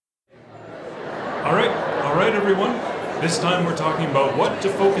All right, everyone. This time we're talking about what to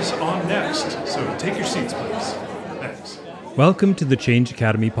focus on next. So take your seats, please. Thanks. Welcome to the Change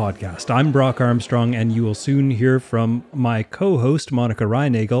Academy podcast. I'm Brock Armstrong, and you will soon hear from my co-host, Monica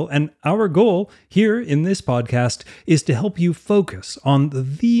Reinagel. And our goal here in this podcast is to help you focus on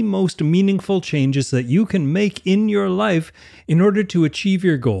the most meaningful changes that you can make in your life in order to achieve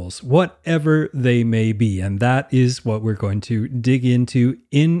your goals, whatever they may be. And that is what we're going to dig into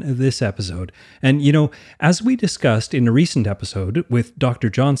in this episode. And, as we discussed in a recent episode with Dr.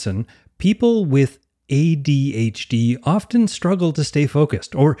 Johnson, people with ADHD often struggle to stay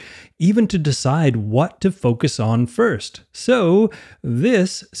focused or even to decide what to focus on first. So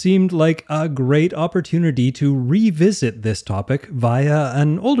this seemed like a great opportunity to revisit this topic via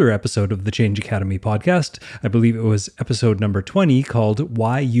an older episode of the Change Academy podcast. I believe it was episode number 20 called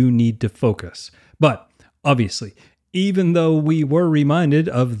Why You Need to Focus. But obviously, even though we were reminded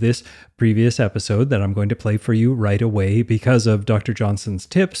of this previous episode that I'm going to play for you right away because of Dr. Johnson's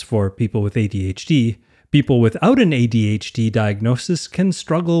tips for people with ADHD, people without an ADHD diagnosis can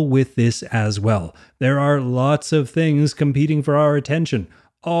struggle with this as well. There are lots of things competing for our attention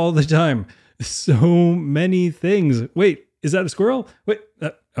all the time. So many things. Wait, is that a squirrel? Wait,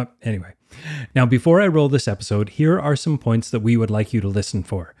 anyway. Now, before I roll this episode, here are some points that we would like you to listen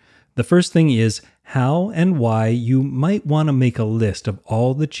for. The first thing is how and why you might want to make a list of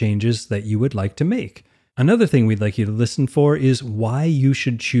all the changes that you would like to make. Another thing we'd like you to listen for is why you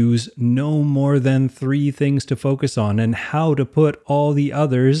should choose no more than 3 things to focus on and how to put all the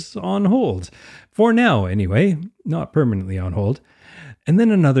others on hold. For now, anyway, not permanently on hold. And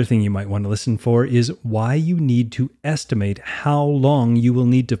then another thing you might want to listen for is why you need to estimate how long you will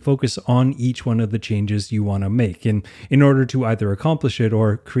need to focus on each one of the changes you want to make in order to either accomplish it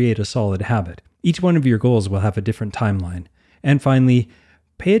or create a solid habit. Each one of your goals will have a different timeline. And finally,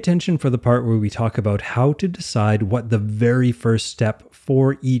 pay attention for the part where we talk about how to decide what the very first step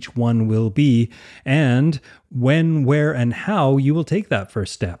for each one will be and when, where, and how you will take that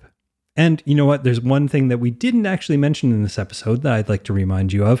first step. And you know what? There's one thing that we didn't actually mention in this episode that I'd like to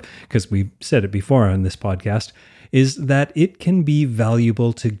remind you of, because we've said it before on this podcast, is that it can be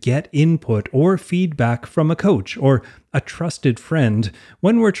valuable to get input or feedback from a coach or a trusted friend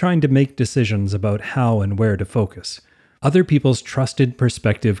when we're trying to make decisions about how and where to focus. Other people's trusted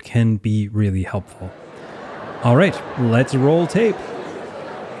perspective can be really helpful. All right, let's roll tape.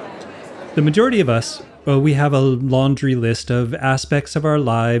 The majority of us, we have a laundry list of aspects of our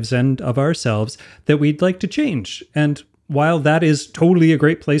lives and of ourselves that we'd like to change. And while that is totally a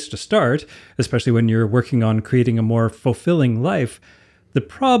great place to start, especially when you're working on creating a more fulfilling life, the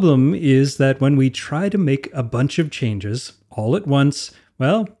problem is that when we try to make a bunch of changes all at once,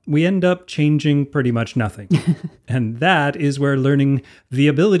 well, we end up changing pretty much nothing. And that is where learning the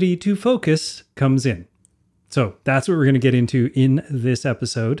ability to focus comes in. So that's what we're going to get into in this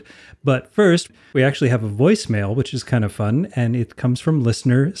episode. But first, we actually have a voicemail, which is kind of fun, and it comes from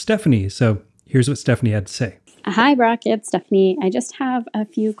listener Stephanie. So here's what Stephanie had to say. Hi, Brock. It's Stephanie. I just have a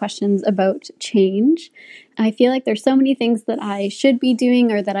few questions about change. I feel like there's so many things that I should be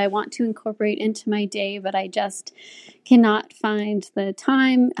doing or that I want to incorporate into my day, but I just cannot find the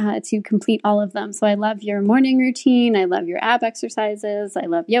time to complete all of them. So I love your morning routine. I love your ab exercises. I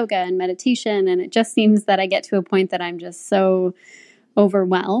love yoga and meditation. And it just seems that I get to a point that I'm just so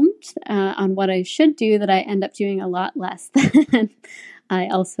overwhelmed on what I should do that I end up doing a lot less than I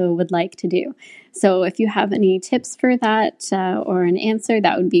also would like to do. So if you have any tips for that or an answer,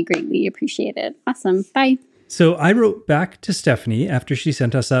 that would be greatly appreciated. Awesome. Bye. So I wrote back to Stephanie after she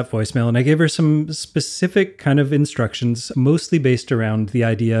sent us that voicemail, and I gave her some specific kind of instructions, mostly based around the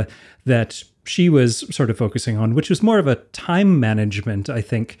idea that she was sort of focusing on, which was more of a time management, I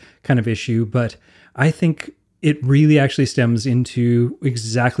think, kind of issue. But I think it really actually stems into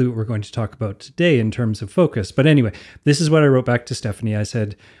exactly what we're going to talk about today in terms of focus. But anyway, this is what I wrote back to Stephanie. I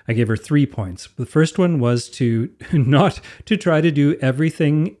said, I gave her 3 points. The first one was to not to try to do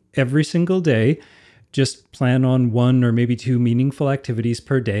everything every single day. Just plan on 1 or maybe 2 meaningful activities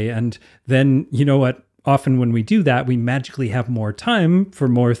per day. And then, you know what? Often when we do that, we magically have more time for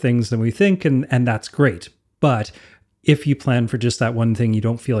more things than we think. And that's great. But if you plan for just that one thing, you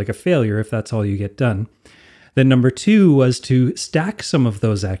don't feel like a failure if that's all you get done. Then number 2 was to stack some of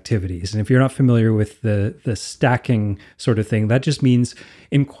those activities. And if you're not familiar with the stacking sort of thing, that just means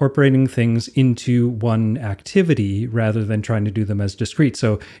incorporating things into one activity rather than trying to do them as discrete.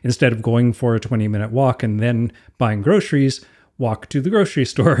 So instead of going for a 20-minute walk and then buying groceries, walk to the grocery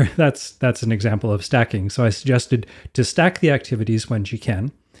store. That's an example of stacking. So I suggested to stack the activities when you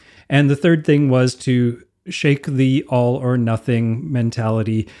can. And the third thing was to shake the all or nothing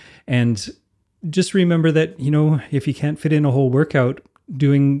mentality and just remember that, if you can't fit in a whole workout,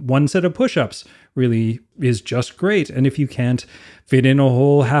 doing one set of push-ups really is just great. And if you can't fit in a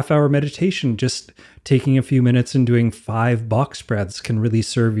whole half-hour meditation, just taking a few minutes and doing 5 box breaths can really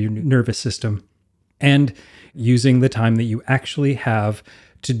serve your nervous system. And using the time that you actually have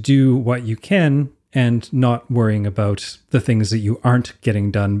to do what you can and not worrying about the things that you aren't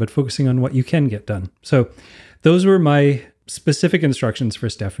getting done, but focusing on what you can get done. So those were my specific instructions for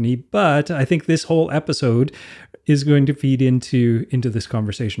Stephanie, but I think this whole episode is going to feed into this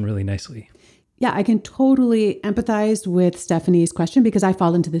conversation really nicely. Yeah, I can totally empathize with Stephanie's question because I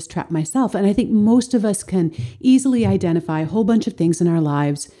fall into this trap myself. And I think most of us can easily identify a whole bunch of things in our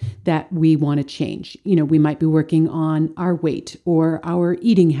lives that we want to change. We might be working on our weight or our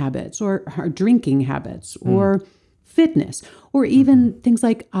eating habits or our drinking habits or fitness, or even things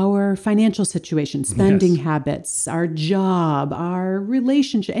like our financial situation, spending habits, our job, our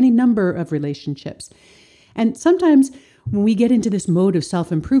relationship, any number of relationships. And sometimes when we get into this mode of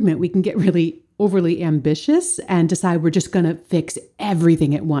self-improvement, we can get really overly ambitious and decide we're just going to fix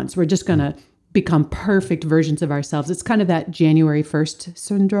everything at once. We're just going to become perfect versions of ourselves. It's kind of that January 1st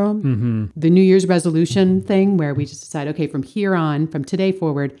syndrome, the New Year's resolution thing where we just decide, okay, from here on, from today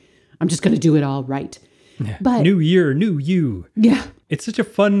forward, I'm just going to do it all right. Yeah. But new year, new you. Yeah. It's such a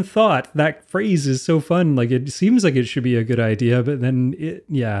fun thought. That phrase is so fun. Like, it seems like it should be a good idea, but then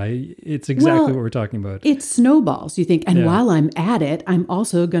it's exactly what we're talking about. It snowballs, you think. And while I'm at it, I'm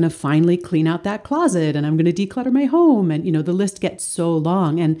also going to finally clean out that closet and I'm going to declutter my home. And, the list gets so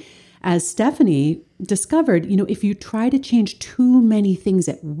long. And as Stephanie discovered, if you try to change too many things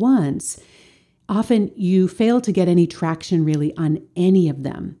at once, often you fail to get any traction really on any of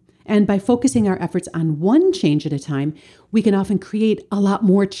them. And by focusing our efforts on one change at a time, we can often create a lot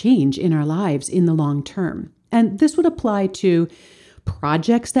more change in our lives in the long term. And this would apply to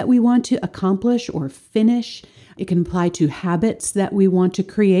projects that we want to accomplish or finish. It can apply to habits that we want to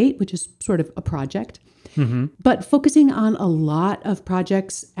create, which is sort of a project. But focusing on a lot of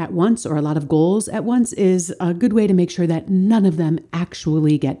projects at once or a lot of goals at once is a good way to make sure that none of them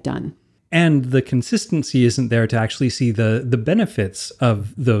actually get done. And the consistency isn't there to actually see the benefits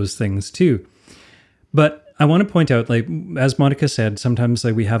of those things too. But I want to point out, like, as Monica said, sometimes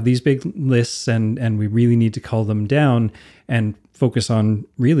we have these big lists and we really need to cull them down and focus on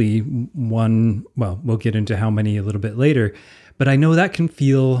really one. Well, we'll get into how many a little bit later. But I know that can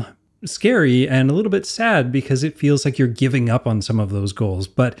feel scary and a little bit sad because it feels like you're giving up on some of those goals.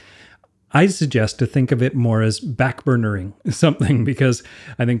 But I suggest to think of it more as backburnering something, because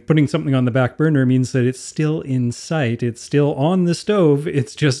I think putting something on the back burner means that it's still in sight. It's still on the stove.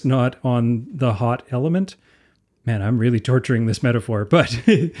 It's just not on the hot element. Man, I'm really torturing this metaphor, but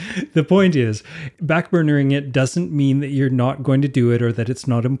the point is, backburnering it doesn't mean that you're not going to do it or that it's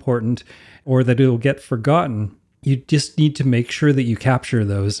not important or that it'll get forgotten. You just need to make sure that you capture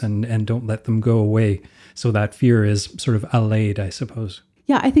those and don't let them go away. So that fear is sort of allayed, I suppose.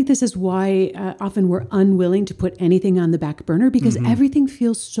 Yeah, I think this is why often we're unwilling to put anything on the back burner because everything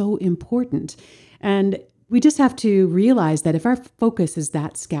feels so important. And we just have to realize that if our focus is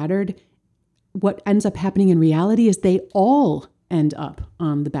that scattered, what ends up happening in reality is they all end up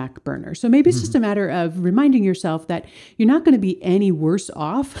on the back burner. So maybe it's just a matter of reminding yourself that you're not going to be any worse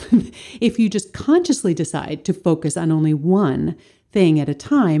off if you just consciously decide to focus on only one thing at a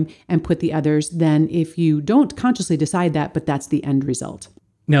time and put the others than if you don't consciously decide that, but that's the end result.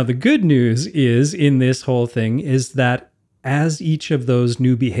 Now, the good news is in this whole thing is that as each of those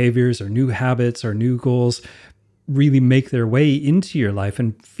new behaviors or new habits or new goals really make their way into your life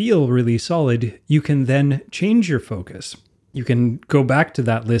and feel really solid, you can then change your focus. You can go back to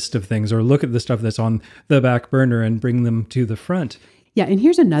that list of things or look at the stuff that's on the back burner and bring them to the front. Yeah, and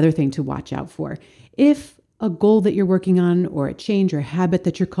here's another thing to watch out for. If a goal that you're working on or a change or a habit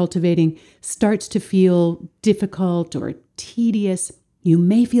that you're cultivating starts to feel difficult or tedious, you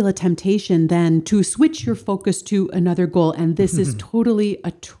may feel a temptation then to switch your focus to another goal. And this is totally a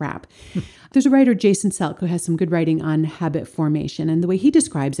trap. There's a writer, Jason Selk, who has some good writing on habit formation. And the way he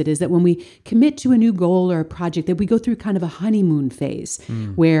describes it is that when we commit to a new goal or a project, that we go through kind of a honeymoon phase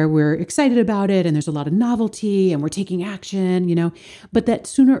where we're excited about it and there's a lot of novelty and we're taking action, but that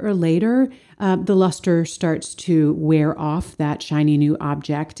sooner or later, the luster starts to wear off that shiny new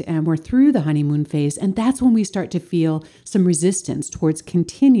object and we're through the honeymoon phase. And that's when we start to feel some resistance towards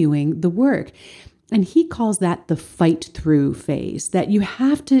continuing the work. And he calls that the fight through phase, that you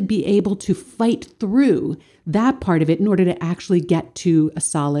have to be able to fight through that part of it in order to actually get to a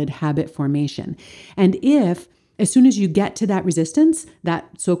solid habit formation. And if As soon as you get to that resistance, that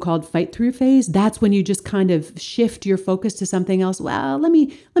so-called fight through phase, that's when you just kind of shift your focus to something else. Well, let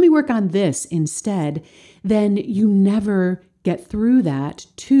me work on this instead. Then you never get through that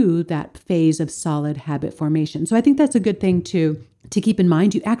to that phase of solid habit formation. So I think that's a good thing to keep in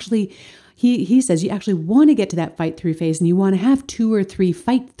mind. You actually, he says, you actually want to get to that fight through phase, and you want to have 2 or 3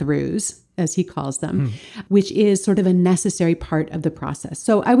 fight throughs, as he calls them, which is sort of a necessary part of the process.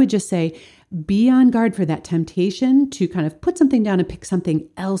 So I would just say, be on guard for that temptation to kind of put something down and pick something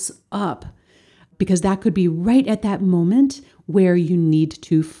else up, because that could be right at that moment where you need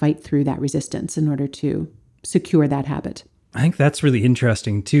to fight through that resistance in order to secure that habit. I think that's really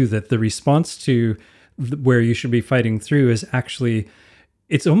interesting too, that the response to where you should be fighting through is actually,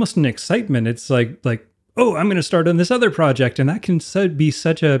 it's almost an excitement. It's like, oh, I'm going to start on this other project. And that can be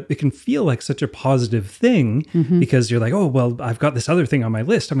it can feel like such a positive thing because you're like, oh, well, I've got this other thing on my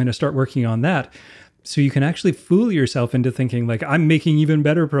list. I'm going to start working on that. So you can actually fool yourself into thinking like, I'm making even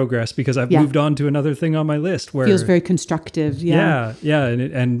better progress because I've moved on to another thing on my list. Where feels very constructive. Yeah.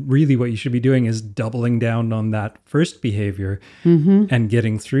 And really what you should be doing is doubling down on that first behavior and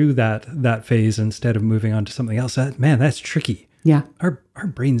getting through that phase instead of moving on to something else. That's tricky. Yeah. Our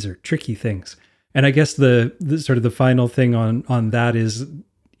brains are tricky things. And I guess the sort of the final thing on that is,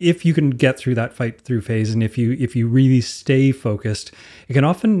 if you can get through that fight through phase, and if you really stay focused, it can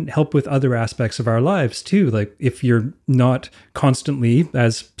often help with other aspects of our lives too. Like if you're not constantly,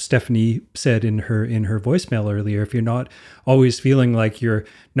 as Stephanie said in her voicemail earlier, if you're not always feeling like you're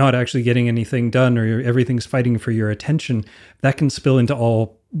not actually getting anything done, or everything's fighting for your attention, that can spill into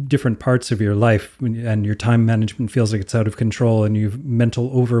all different parts of your life, and your time management feels like it's out of control and you've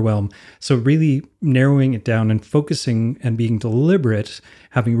mental overwhelm. So really narrowing it down and focusing and being deliberate,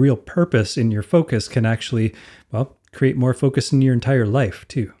 having real purpose in your focus can actually, create more focus in your entire life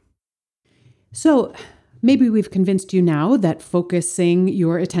too. So maybe we've convinced you now that focusing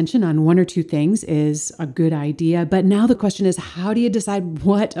your attention on 1 or 2 things is a good idea. But now the question is, how do you decide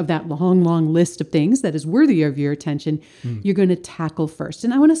what of that long, long list of things that is worthy of your attention you're going to tackle first?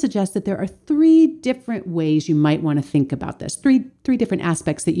 And I want to suggest that there are 3 different ways you might want to think about this, three different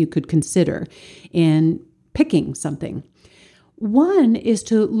aspects that you could consider in picking something. One is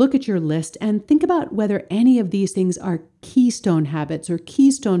to look at your list and think about whether any of these things are keystone habits or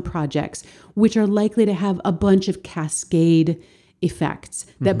keystone projects, which are likely to have a bunch of cascade effects.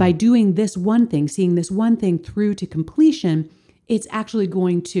 That by doing this one thing, seeing this one thing through to completion, it's actually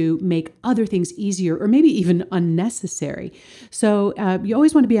going to make other things easier or maybe even unnecessary. So you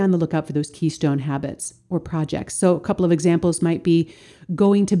always want to be on the lookout for those keystone habits or projects. So a couple of examples might be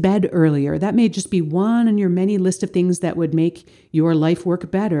going to bed earlier. That may just be one on your many list of things that would make your life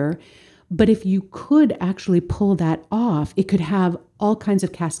work better. But if you could actually pull that off, it could have all kinds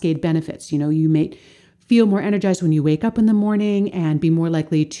of cascade benefits. You may feel more energized when you wake up in the morning and be more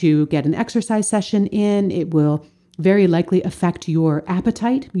likely to get an exercise session in. It will very likely affect your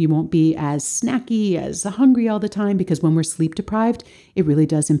appetite. You won't be as snacky, as hungry all the time, because when we're sleep deprived, it really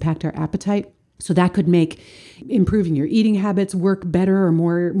does impact our appetite. So that could make improving your eating habits work better or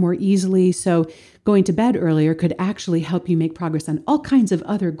more easily. So going to bed earlier could actually help you make progress on all kinds of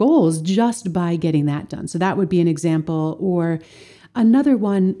other goals just by getting that done. So that would be an example. Or another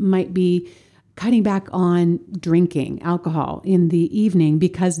one might be cutting back on drinking alcohol in the evening,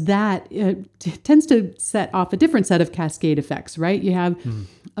 because that tends to set off a different set of cascade effects, right? You have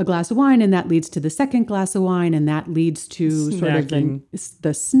a glass of wine, and that leads to the second glass of wine, and that leads to sort of the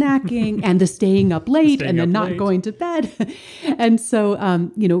snacking and the staying up late and then not going to bed. And so,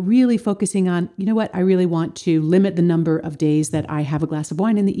 really focusing on, I really want to limit the number of days that I have a glass of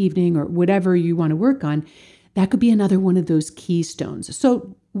wine in the evening, or whatever you want to work on. That could be another one of those keystones.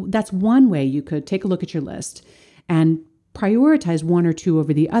 So that's one way you could take a look at your list and prioritize 1 or 2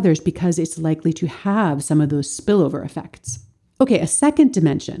 over the others, because it's likely to have some of those spillover effects. Okay, a second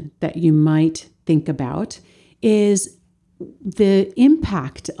dimension that you might think about is the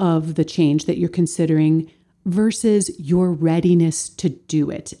impact of the change that you're considering versus your readiness to do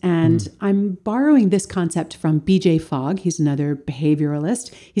it. And I'm borrowing this concept from BJ Fogg. He's another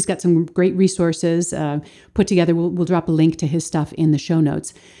behavioralist. He's got some great resources put together. We'll drop a link to his stuff in the show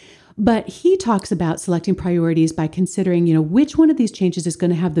notes. But he talks about selecting priorities by considering, which one of these changes is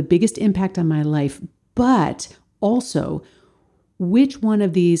going to have the biggest impact on my life, but also which one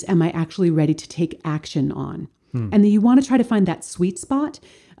of these am I actually ready to take action on? And then you want to try to find that sweet spot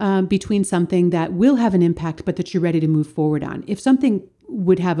between something that will have an impact, but that you're ready to move forward on. If something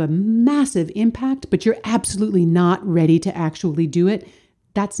would have a massive impact, but you're absolutely not ready to actually do it,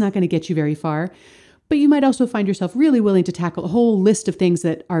 that's not going to get you very far. But you might also find yourself really willing to tackle a whole list of things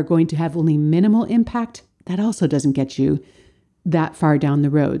that are going to have only minimal impact. that also doesn't get you that far down the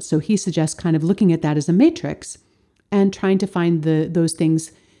road. So he suggests kind of looking at that as a matrix and trying to find those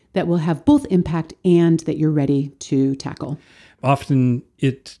things that will have both impact and that you're ready to tackle. Often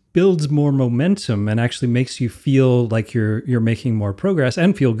it builds more momentum and actually makes you feel like you're making more progress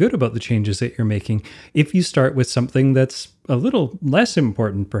and feel good about the changes that you're making if you start with something that's a little less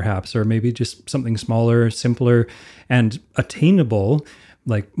important perhaps, or maybe just something smaller, simpler, and attainable,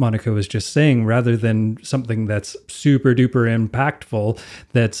 like Monica was just saying, rather than something that's super duper impactful,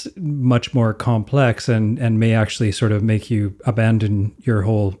 that's much more complex and may actually sort of make you abandon your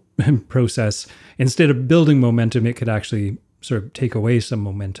whole process. Instead of building momentum, it could actually sort of take away some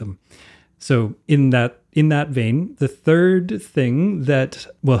momentum. So in that vein, the third thing that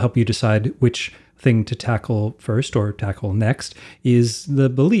will help you decide which thing to tackle first or tackle next is the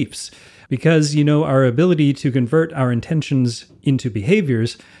beliefs. Because, our ability to convert our intentions into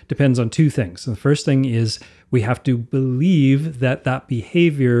behaviors depends on two things. The first thing is we have to believe that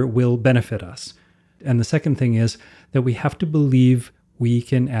behavior will benefit us. And the second thing is that we have to believe we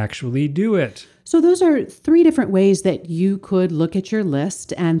can actually do it. So those are three different ways that you could look at your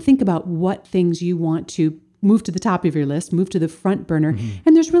list and think about what things you want to move to the top of your list, move to the front burner. Mm-hmm.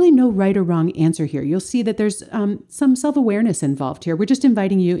 And there's really no right or wrong answer here. You'll see that there's some self-awareness involved here. We're just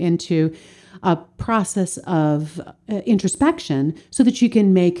inviting you into a process of introspection so that you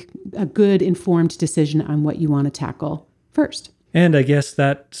can make a good informed decision on what you want to tackle first. And I guess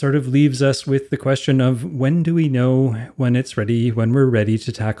that sort of leaves us with the question of when do we know when it's ready, when we're ready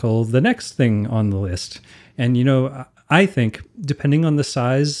to tackle the next thing on the list? And, I think depending on the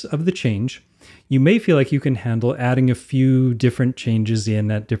size of the change, you may feel like you can handle adding a few different changes in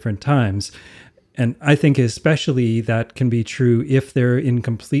at different times. And I think especially that can be true if they're in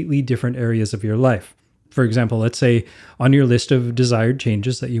completely different areas of your life. For example, let's say on your list of desired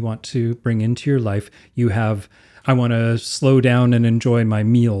changes that you want to bring into your life, you have, I want to slow down and enjoy my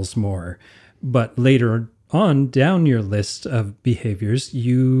meals more. But later on down your list of behaviors,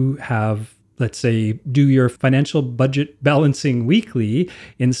 you have, let's say, do your financial budget balancing weekly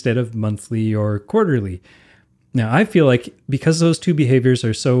instead of monthly or quarterly. Now, I feel like because those two behaviors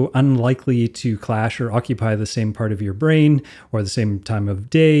are so unlikely to clash or occupy the same part of your brain or the same time of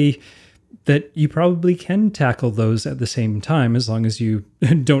day, that you probably can tackle those at the same time as long as you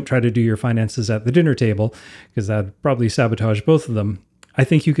don't try to do your finances at the dinner table, because that'd probably sabotage both of them. I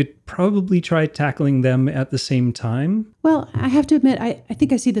think you could probably try tackling them at the same time. Well, I have to admit, I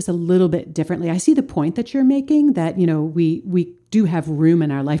think I see this a little bit differently. I see the point that you're making that, we do have room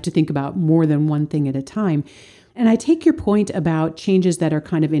in our life to think about more than one thing at a time. And I take your point about changes that are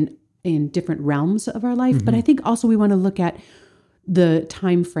kind of in different realms of our life, but I think also we want to look at the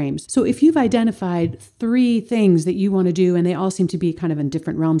time frames. So if you've identified 3 things that you want to do, and they all seem to be kind of in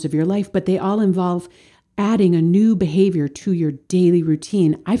different realms of your life, but they all involve adding a new behavior to your daily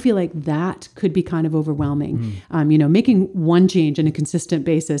routine, I feel like that could be kind of overwhelming. Making one change on a consistent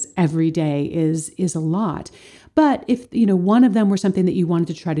basis every day is a lot. But if, one of them were something that you wanted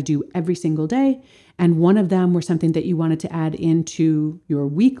to try to do every single day, and one of them were something that you wanted to add into your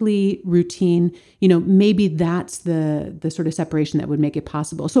weekly routine, maybe that's the sort of separation that would make it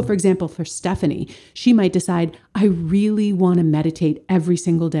possible. So for example, for Stephanie, she might decide, I really want to meditate every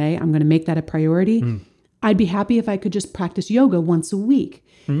single day. I'm going to make that a priority. I'd be happy if I could just practice yoga once a week.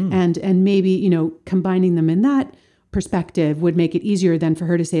 And maybe, combining them in that perspective would make it easier than for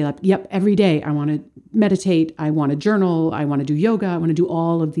her to say, like, yep, every day I want to meditate, I want to journal, I want to do yoga, I want to do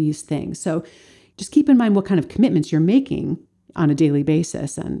all of these things. So just keep in mind what kind of commitments you're making on a daily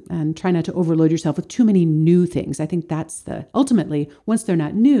basis and try not to overload yourself with too many new things. I think that's ultimately, once they're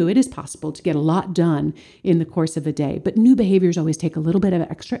not new, it is possible to get a lot done in the course of a day. But new behaviors always take a little bit of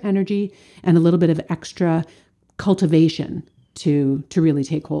extra energy and a little bit of extra cultivation to really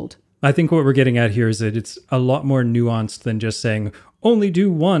take hold. I think what we're getting at here is that it's a lot more nuanced than just saying only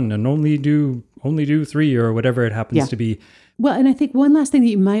do 1 and only do 3 or whatever it happens to be. Well, and I think one last thing that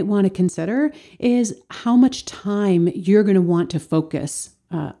you might want to consider is how much time you're going to want to focus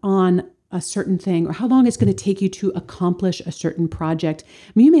on a certain thing, or how long it's going to take you to accomplish a certain project.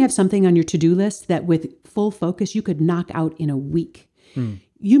 I mean, you may have something on your to-do list that with full focus you could knock out in a week.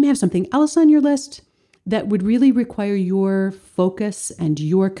 You may have something else on your list that would really require your focus and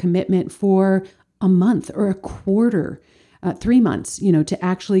your commitment for a month or a quarter, 3 months, to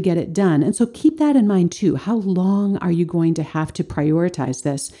actually get it done. And so keep that in mind too. How long are you going to have to prioritize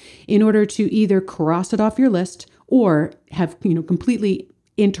this in order to either cross it off your list or have, completely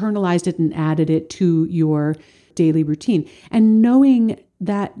internalized it and added it to your daily routine? And knowing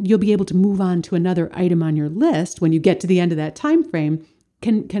that you'll be able to move on to another item on your list when you get to the end of that time frame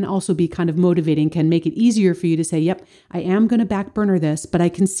can also be kind of motivating, can make it easier for you to say, yep, I am going to back burner this, but I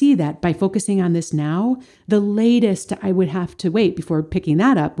can see that by focusing on this now, the latest I would have to wait before picking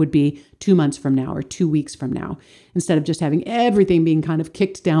that up would be 2 months from now or 2 weeks from now, instead of just having everything being kind of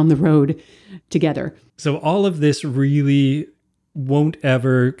kicked down the road together. So all of this really won't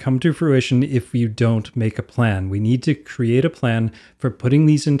ever come to fruition if you don't make a plan. We need to create a plan for putting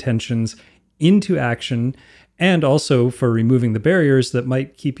these intentions into action, and also for removing the barriers that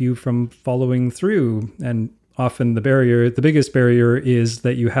might keep you from following through. And often the biggest barrier is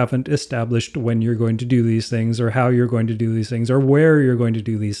that you haven't established when you're going to do these things, or how you're going to do these things, or where you're going to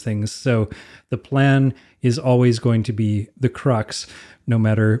do these things. So the plan is always going to be the crux, no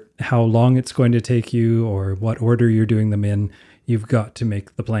matter how long it's going to take you or what order you're doing them in. You've got to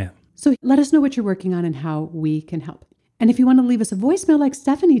make the plan. So let us know what you're working on and how we can help. And if you want to leave us a voicemail like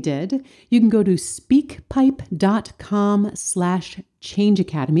Stephanie did, you can go to speakpipe.com/Change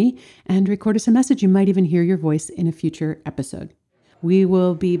Academy and record us a message. You might even hear your voice in a future episode. We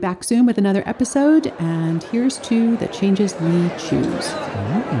will be back soon with another episode, and here's to the changes we choose.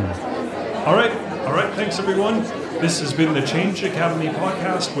 All right. Thanks, everyone. This has been the Change Academy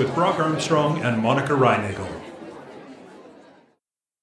podcast with Brock Armstrong and Monica Reinagel.